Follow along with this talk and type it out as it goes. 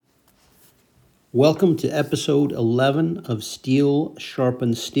Welcome to episode 11 of Steel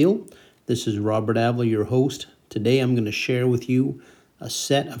Sharpens Steel. This is Robert Avila, your host. Today I'm going to share with you a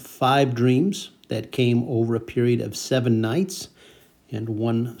set of 5 dreams that came over a period of 7 nights and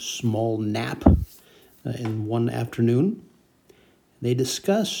one small nap in one afternoon. They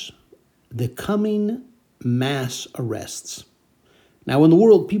discuss the coming mass arrests. Now, in the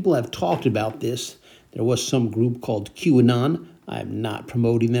world, people have talked about this. There was some group called QAnon. I'm not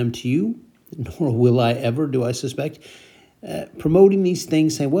promoting them to you, nor will I ever, do I suspect, promoting these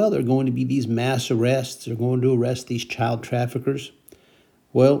things, saying, well, there are going to be these mass arrests, they're going to arrest these child traffickers.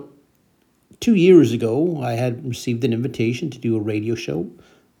 Well, 2 years ago, I had received an invitation to do a radio show,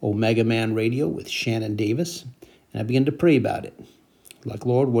 Omega Man Radio with Shannon Davis, and I began to pray about it. Like,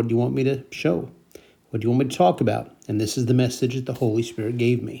 Lord, what do you want me to show? What do you want me to talk about? And this is the message that the Holy Spirit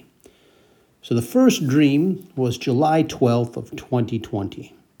gave me. So the first dream was July 12th of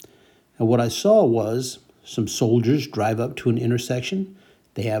 2020. And what I saw was some soldiers drive up to an intersection.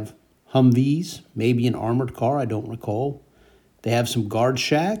 They have humvees, maybe an armored car, I don't recall. They have some guard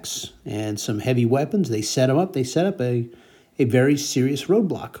shacks and some heavy weapons. They set them up. They set up a very serious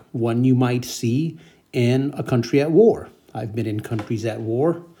roadblock, one you might see in a country at war. I've been in countries at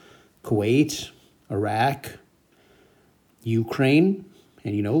war, Kuwait, Iraq, Ukraine,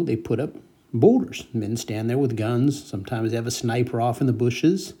 and they put up boulders. Men stand there with guns. Sometimes they have a sniper off in the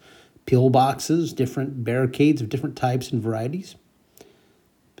bushes. Pillboxes, different barricades of different types and varieties.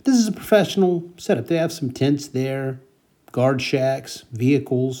 But this is a professional setup. They have some tents there, guard shacks,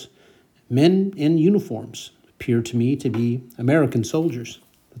 vehicles, men in uniforms appear to me to be American soldiers.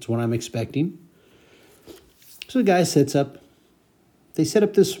 That's what I'm expecting. So the guy they set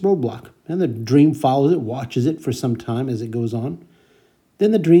up this roadblock, and the dream follows it, watches it for some time as it goes on.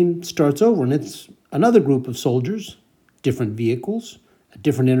 Then the dream starts over, and it's another group of soldiers, different vehicles, a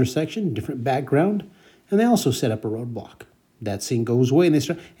different intersection, different background, and they also set up a roadblock. That scene goes away,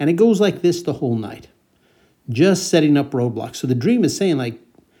 and it goes like this the whole night, just setting up roadblocks. So the dream is saying,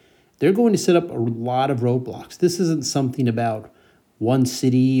 they're going to set up a lot of roadblocks. This isn't something about one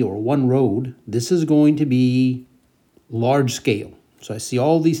city or one road. This is going to be large scale. So I see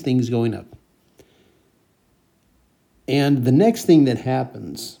all these things going up. And the next thing that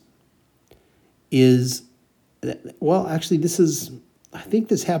happens is, I think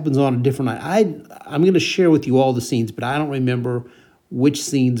this happens on a different night. I'm going to share with you all the scenes, but I don't remember which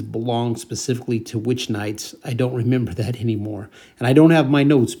scenes belong specifically to which nights. I don't remember that anymore. And I don't have my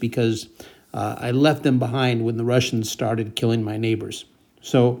notes because I left them behind when the Russians started killing my neighbors.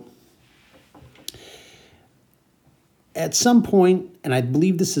 So at some point, and I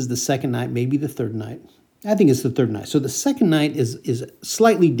believe this is the second night, maybe the third night. I think it's the third night. So the second night is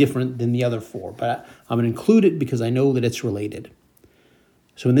slightly different than the other 4, but I'm going to include it because I know that it's related.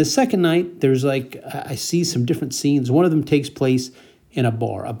 So in this second night, there's I see some different scenes. One of them takes place in a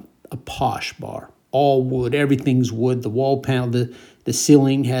bar, a posh bar, all wood, everything's wood. The wall panel, the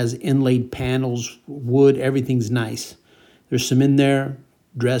ceiling has inlaid panels, wood, everything's nice. There's some in there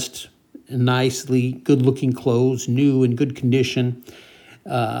dressed nicely, good-looking clothes, new and good condition,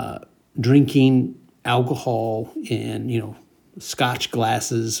 drinking alcohol and, scotch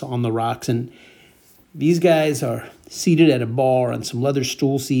glasses on the rocks. And these guys are seated at a bar on some leather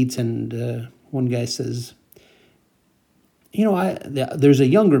stool seats, and one guy says, there's a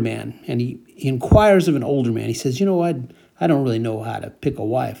younger man, and he inquires of an older man. He says, I don't really know how to pick a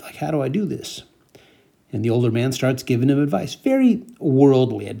wife. How do I do this? And the older man starts giving him advice, very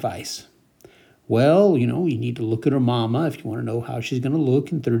worldly advice. Well, you need to look at her mama if you want to know how she's going to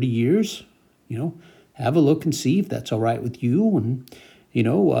look in 30 years. Have a look and see if that's all right with you, and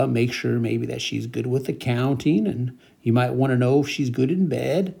make sure maybe that she's good with accounting, and you might want to know if she's good in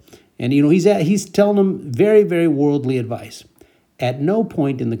bed. And, he's telling them very, very worldly advice. At no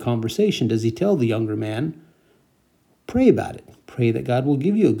point in the conversation does he tell the younger man, pray about it. Pray that God will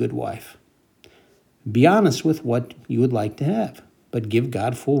give you a good wife. Be honest with what you would like to have, but give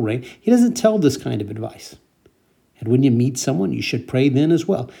God full reign. He doesn't tell this kind of advice. And when you meet someone, you should pray then as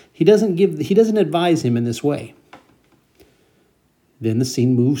well. He doesn't advise him in this way. Then the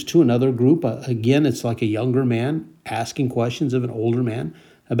scene moves to another group. Again, it's like a younger man asking questions of an older man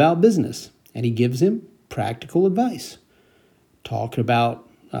about business. And he gives him practical advice. Talk about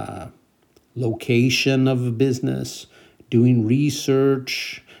location of a business, doing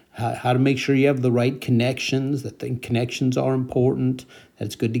research, how to make sure you have the right connections, that the connections are important, that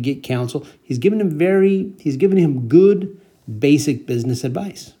it's good to get counsel. He's given him good basic business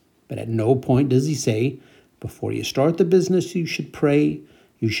advice. But at no point does he say, before you start the business, you should pray.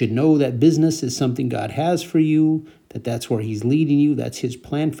 You should know that business is something God has for you, that's where he's leading you. That's his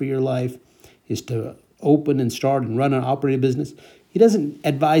plan for your life. is to open and start and run and operate a business. He doesn't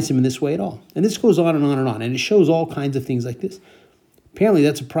advise him in this way at all. And this goes on and on and on. And it shows all kinds of things like this. Apparently,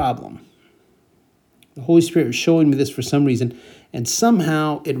 that's a problem. The Holy Spirit is showing me this for some reason. And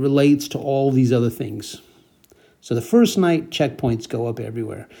somehow it relates to all these other things. So the first night, checkpoints go up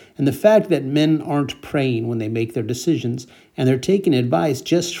everywhere. And the fact that men aren't praying when they make their decisions and they're taking advice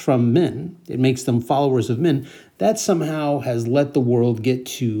just from men, it makes them followers of men, that somehow has let the world get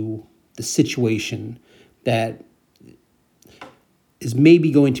to the situation that is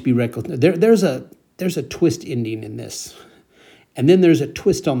maybe going to be reconciled. There's a twist ending in this. And then there's a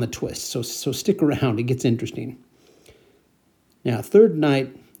twist on the twist. So stick around. It gets interesting. Now, third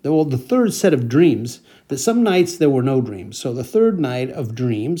night, the third set of dreams, that some nights there were no dreams. So the third night of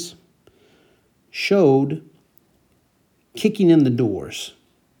dreams showed kicking in the doors.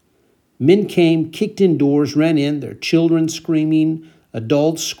 Men came, kicked in doors, ran in, their children screaming,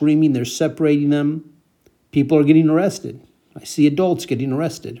 adults screaming, they're separating them. People are getting arrested. I see adults getting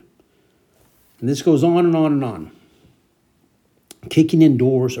arrested. And this goes on and on and on. Kicking in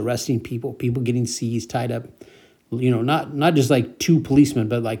doors, arresting people, people getting seized, tied up. Not just like two policemen,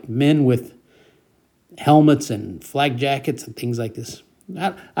 but like men with helmets and flak jackets and things like this.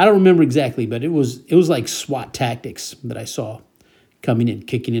 I don't remember exactly, but it was like SWAT tactics that I saw coming in,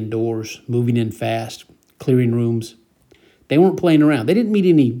 kicking in doors, moving in fast, clearing rooms. They weren't playing around. They didn't meet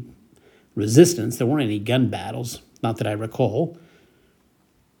any resistance. There weren't any gun battles, not that I recall.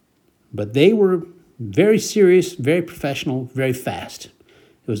 But they were very serious, very professional, very fast.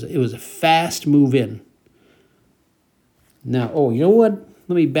 It was a fast move in. Now, you know what?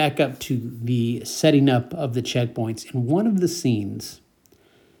 Let me back up to the setting up of the checkpoints. In one of the scenes,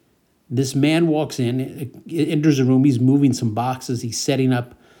 this man walks in, enters a room. He's moving some boxes. He's setting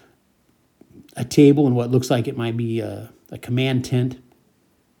up a table in what looks like it might be a command tent.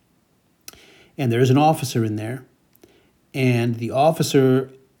 And there's an officer in there. And the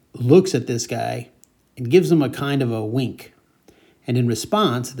officer looks at this guy and gives him a kind of a wink. And in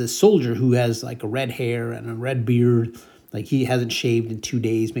response, the soldier, who has like a red hair and a red beard, like he hasn't shaved in 2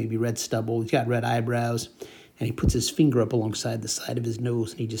 days, maybe red stubble, he's got red eyebrows, and he puts his finger up alongside the side of his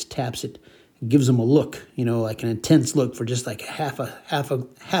nose and he just taps it, and gives him a look, like an intense look for just like half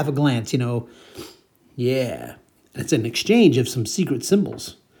a glance, Yeah. And it's an exchange of some secret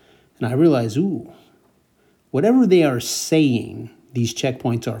symbols. And I realize, whatever they are saying these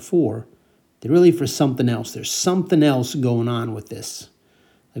checkpoints are for, they're really for something else. There's something else going on with this.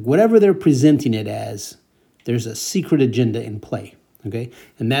 Like whatever they're presenting it as, there's a secret agenda in play, okay?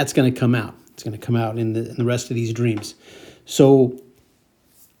 And that's going to come out. It's going to come out in the rest of these dreams. So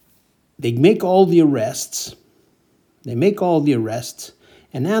they make all the arrests. And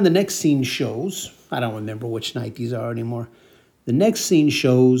now the next scene shows, I don't remember which night these are anymore. The next scene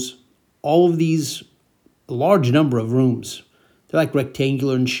shows all of these, a large number of rooms. They're like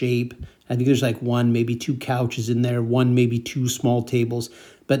rectangular in shape. I think there's like one, maybe two couches in there, one, maybe two small tables.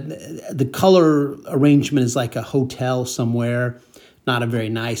 But the color arrangement is like a hotel somewhere, not a very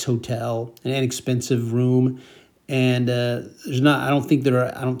nice hotel, an inexpensive room. And I don't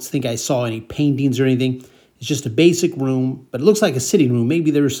think I saw any paintings or anything. It's just a basic room, but it looks like a sitting room.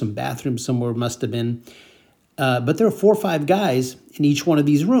 Maybe there was some bathroom somewhere, must have been. But there are 4 or 5 guys in each one of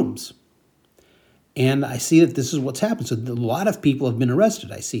these rooms. And I see that this is what's happened. So a lot of people have been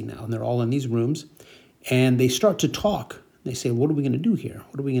arrested, I see now, and they're all in these rooms. And they start to talk. They say, what are we going to do here?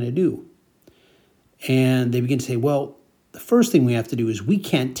 What are we going to do? And they begin to say, well, the first thing we have to do is we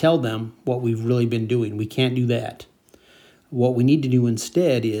can't tell them what we've really been doing. We can't do that. What we need to do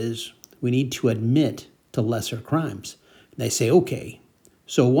instead is we need to admit to lesser crimes. And they say, okay.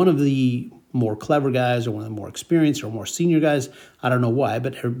 So one of the more clever guys or one of the more experienced or more senior guys, I don't know why,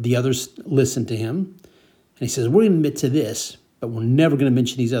 but the others listen to him. And he says, we're going to admit to this, but we're never going to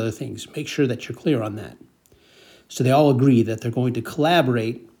mention these other things. Make sure that you're clear on that. So they all agree that they're going to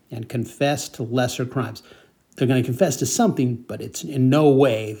collaborate and confess to lesser crimes. They're going to confess to something, but it's in no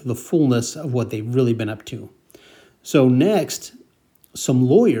way the fullness of what they've really been up to. So next, some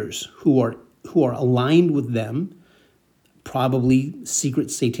lawyers who are aligned with them, probably secret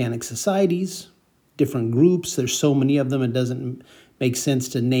satanic societies, different groups. There's so many of them, it doesn't make sense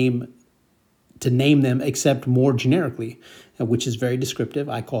to name them except more generically, which is very descriptive.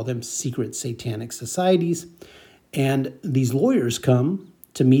 I call them secret satanic societies. And these lawyers come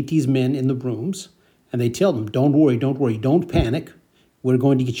to meet these men in the rooms, and they tell them, don't worry, don't panic. We're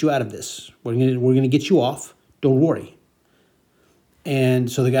going to get you out of this. We're going to get you off. Don't worry.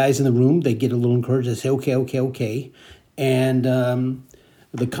 And so the guys in the room, they get a little encouraged. They say, okay. And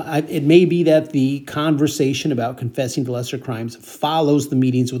It may be that the conversation about confessing to lesser crimes follows the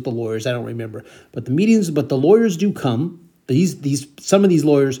meetings with the lawyers. I don't remember, but the lawyers do come. Some of these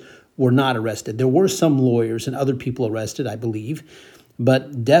lawyers were not arrested. There were some lawyers and other people arrested, I believe,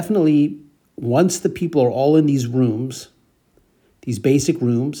 but definitely once the people are all in these rooms, these basic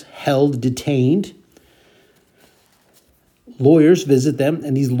rooms, held, detained, lawyers visit them,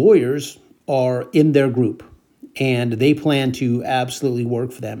 and these lawyers are in their group. And they plan to absolutely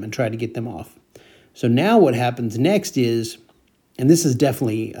work for them and try to get them off. So now what happens next is, and this is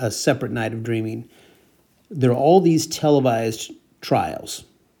definitely a separate night of dreaming, there are all these televised trials.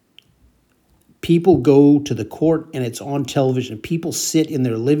 People go to the court and it's on television. People sit in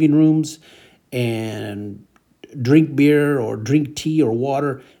their living rooms and drink beer or drink tea or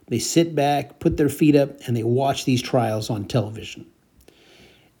water. They sit back, put their feet up, and they watch these trials on television.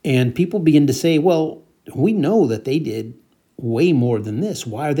 And people begin to say, well, we know that they did way more than this.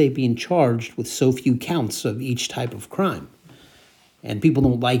 Why are they being charged with so few counts of each type of crime? And people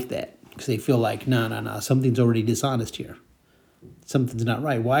don't like that because they feel like, no, something's already dishonest here. Something's not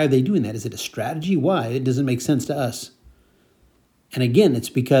right. Why are they doing that? Is it a strategy? Why? It doesn't make sense to us. And again, it's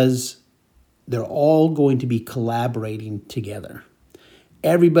because they're all going to be collaborating together.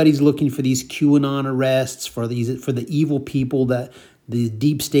 Everybody's looking for these QAnon arrests, for the evil people, that the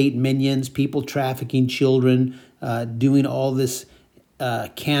deep state minions, people trafficking children, doing all this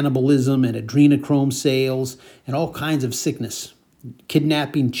cannibalism and adrenochrome sales and all kinds of sickness,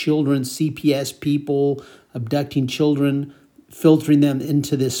 kidnapping children, CPS people, abducting children, filtering them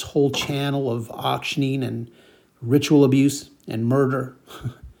into this whole channel of auctioning and ritual abuse and murder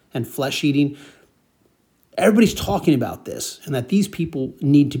and flesh eating. Everybody's talking about this and that these people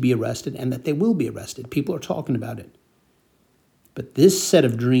need to be arrested and that they will be arrested. People are talking about it. But this set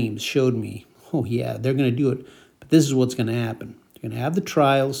of dreams showed me, oh yeah, they're going to do it, but this is what's going to happen. They're going to have the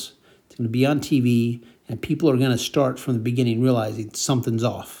trials, it's going to be on TV, and people are going to start from the beginning realizing something's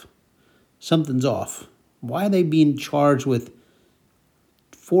off. Something's off. Why are they being charged with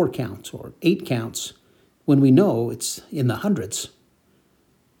 4 counts or 8 counts when we know it's in the hundreds?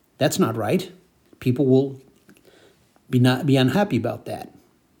 That's not right. People will be unhappy about that.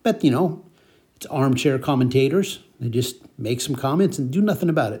 But, it's armchair commentators. They just make some comments and do nothing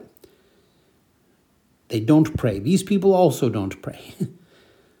about it. They don't pray. These people also don't pray.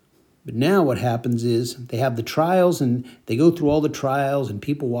 But now what happens is they have the trials and they go through all the trials and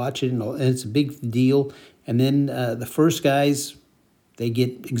people watch it and it's a big deal. And then the first guys, they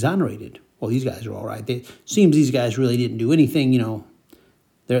get exonerated. Well, these guys are all right. It seems these guys really didn't do anything,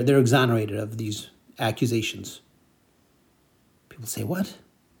 They're exonerated of these accusations. People say, what?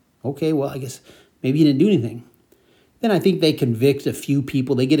 Okay, well, I guess maybe you didn't do anything. Then I think they convict a few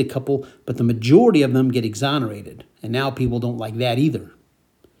people. They get a couple, but the majority of them get exonerated. And now people don't like that either.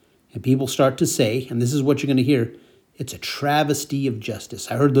 And people start to say, and this is what you're going to hear, it's a travesty of justice.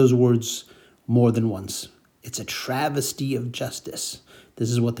 I heard those words more than once. It's a travesty of justice.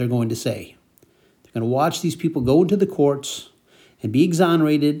 This is what they're going to say. They're going to watch these people go into the courts and be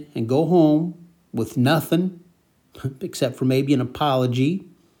exonerated and go home with nothing except for maybe an apology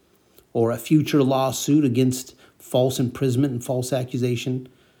or a future lawsuit against false imprisonment and false accusation.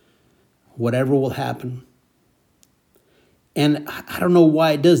 Whatever will happen. And I don't know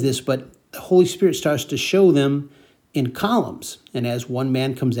why it does this, but the Holy Spirit starts to show them in columns. And as one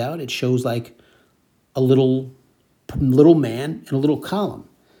man comes out, it shows like a little man in a little column.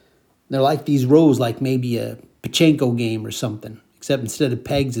 They're like these rows, like maybe a pachinko game or something. Except instead of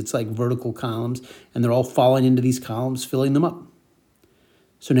pegs, it's like vertical columns, and they're all falling into these columns, filling them up.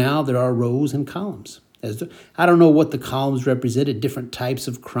 So now there are rows and columns. I don't know what the columns represented, different types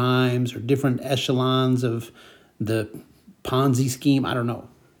of crimes or different echelons of the Ponzi scheme. I don't know.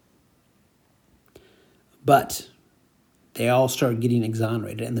 But they all start getting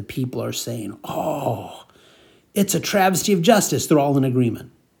exonerated, and the people are saying, oh, it's a travesty of justice. They're all in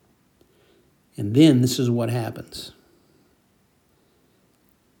agreement. And then this is what happens.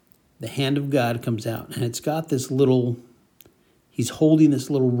 The hand of God comes out, and it's got this he's holding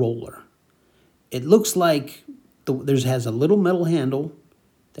this little roller. It looks like has a little metal handle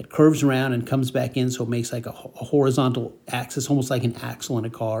that curves around and comes back in, so it makes like a horizontal axis, almost like an axle in a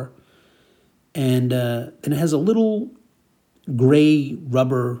car. And then it has a little gray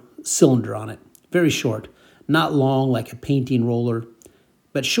rubber cylinder on it, very short, not long like a painting roller,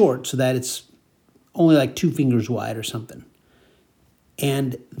 but short so that it's only like 2 fingers wide or something.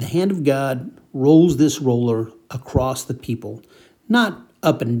 And the hand of God rolls this roller across the people, not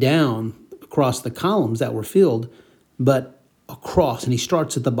up and down across the columns that were filled, but across. And he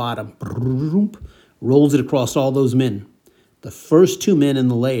starts at the bottom, rolls it across all those men, The first two men in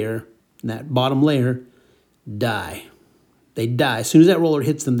the layer, in that bottom layer, die. They die. As soon as that roller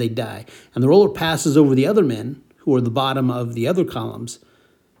hits them, they die. And the roller passes over the other men, who are the bottom of the other columns,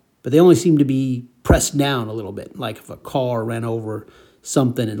 but they only seem to be pressed down a little bit, like if a car ran over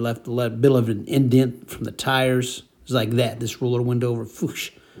something and left a bit of an indent from the tires. It's like that. This roller went over,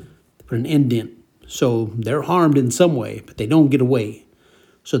 whoosh, put an indent. So they're harmed in some way, but they don't get away.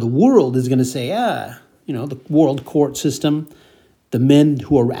 So the world is going to say, the world court system, the men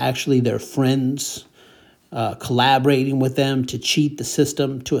who are actually their friends, collaborating with them to cheat the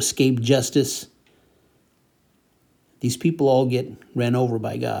system, to escape justice. These people all get ran over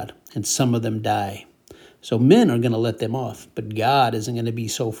by God, and some of them die. So men are going to let them off, but God isn't going to be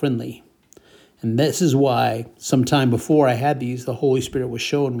so friendly. And this is why sometime before I had these, the Holy Spirit was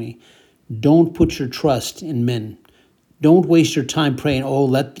showing me, don't put your trust in men. Don't waste your time praying,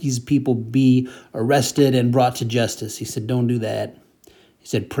 let these people be arrested and brought to justice. He said, don't do that. He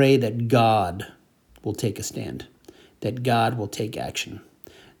said, pray that God will take a stand, that God will take action,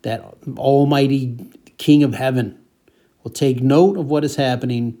 that Almighty King of Heaven will take note of what is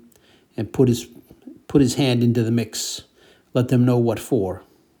happening and put his hand into the mix. Let them know what for.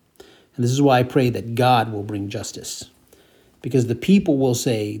 And this is why I pray that God will bring justice, because the people will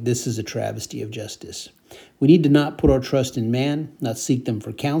say this is a travesty of justice. We need to not put our trust in man, not seek them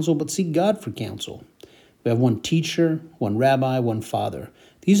for counsel, but seek God for counsel. We have one teacher, one rabbi, one father.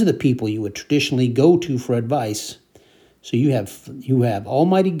 These are the people you would traditionally go to for advice. So you have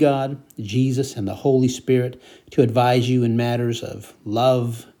Almighty God, Jesus, and the Holy Spirit to advise you in matters of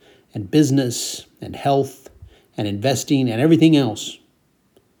love and business and health and investing and everything else.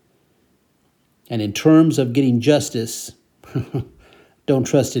 And in terms of getting justice, don't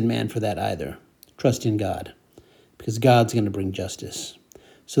trust in man for that either. Trust in God, because God's going to bring justice.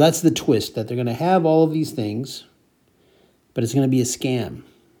 So that's the twist, that they're going to have all of these things, but it's going to be a scam.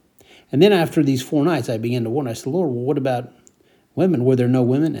 And then after these 4 nights, I began to wonder. I said, Lord, well, what about women? Were there no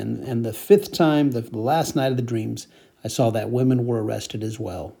women? And the 5th time, the last night of the dreams, I saw that women were arrested as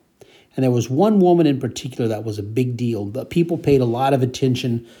well. And there was one woman in particular that was a big deal. The people paid a lot of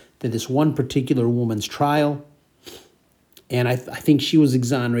attention to this one particular woman's trial. And I think she was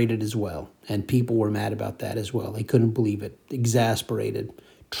exonerated as well. And people were mad about that as well. They couldn't believe it. Exasperated.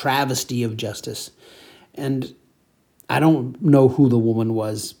 Travesty of justice. And I don't know who the woman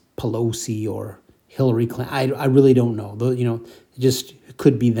was, Pelosi or Hillary Clinton. I really don't know. It just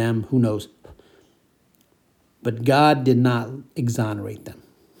could be them. Who knows? But God did not exonerate them.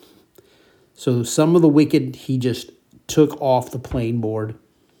 So some of the wicked, he just took off the playing board,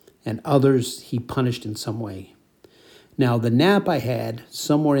 and others he punished in some way. Now, the nap I had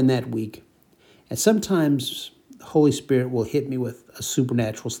somewhere in that week, and sometimes the Holy Spirit will hit me with a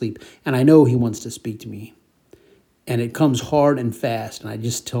supernatural sleep, and I know he wants to speak to me. And it comes hard and fast. And I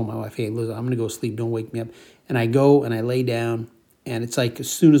just tell my wife, hey, listen, I'm going to go sleep. Don't wake me up. And I go and I lay down. And it's like as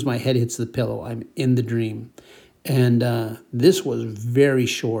soon as my head hits the pillow, I'm in the dream. And this was very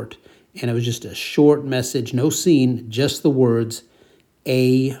short. And it was just a short message, no scene, just the words,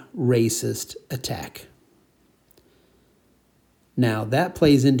 a racist attack. Now, that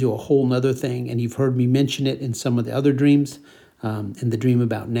plays into a whole nother thing. And you've heard me mention it in some of the other dreams. In the dream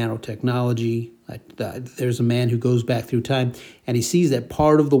about nanotechnology, there's a man who goes back through time, and he sees that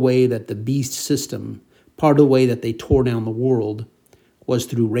part of the way that the beast system, part of the way that they tore down the world, was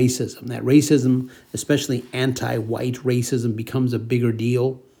through racism. That racism, especially anti-white racism, becomes a bigger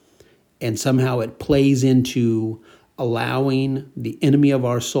deal, and somehow it plays into allowing the enemy of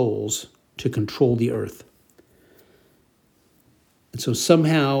our souls to control the earth. And so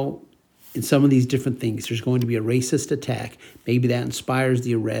somehow, in some of these different things, there's going to be a racist attack. Maybe that inspires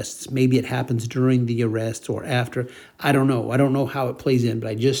the arrests. Maybe it happens during the arrests or after. I don't know. I don't know how it plays in,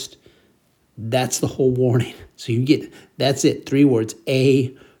 but that's the whole warning. So that's it. 3 words,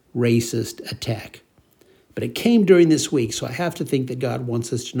 a racist attack. But it came during this week, so I have to think that God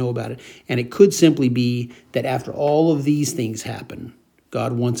wants us to know about it. And it could simply be that after all of these things happen,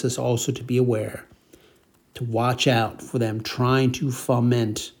 God wants us also to be aware, to watch out for them trying to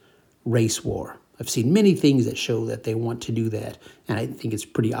foment race war. I've seen many things that show that they want to do that. And I think it's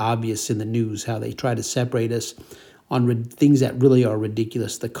pretty obvious in the news how they try to separate us on things that really are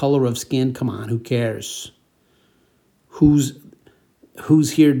ridiculous. The color of skin, come on, who cares? Who's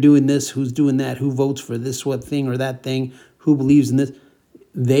here doing this? Who's doing that? Who votes for this what thing or that thing? Who believes in this?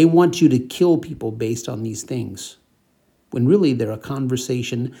 They want you to kill people based on these things, when really they're a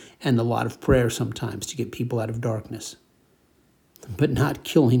conversation and a lot of prayer sometimes to get people out of darkness. But not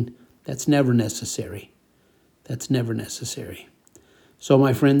killing, that's never necessary. That's never necessary. So,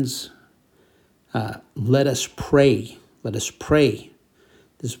 my friends, let us pray Let us pray.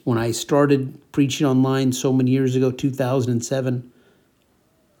 When I started preaching online so many years ago, 2007,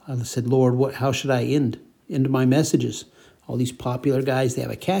 I said, Lord, how should I end my messages? All these popular guys, they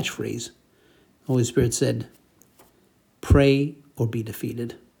have a catchphrase. The Holy Spirit said, pray or be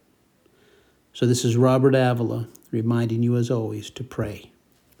defeated. So this is Robert Avila reminding you as always to pray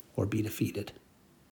or be defeated.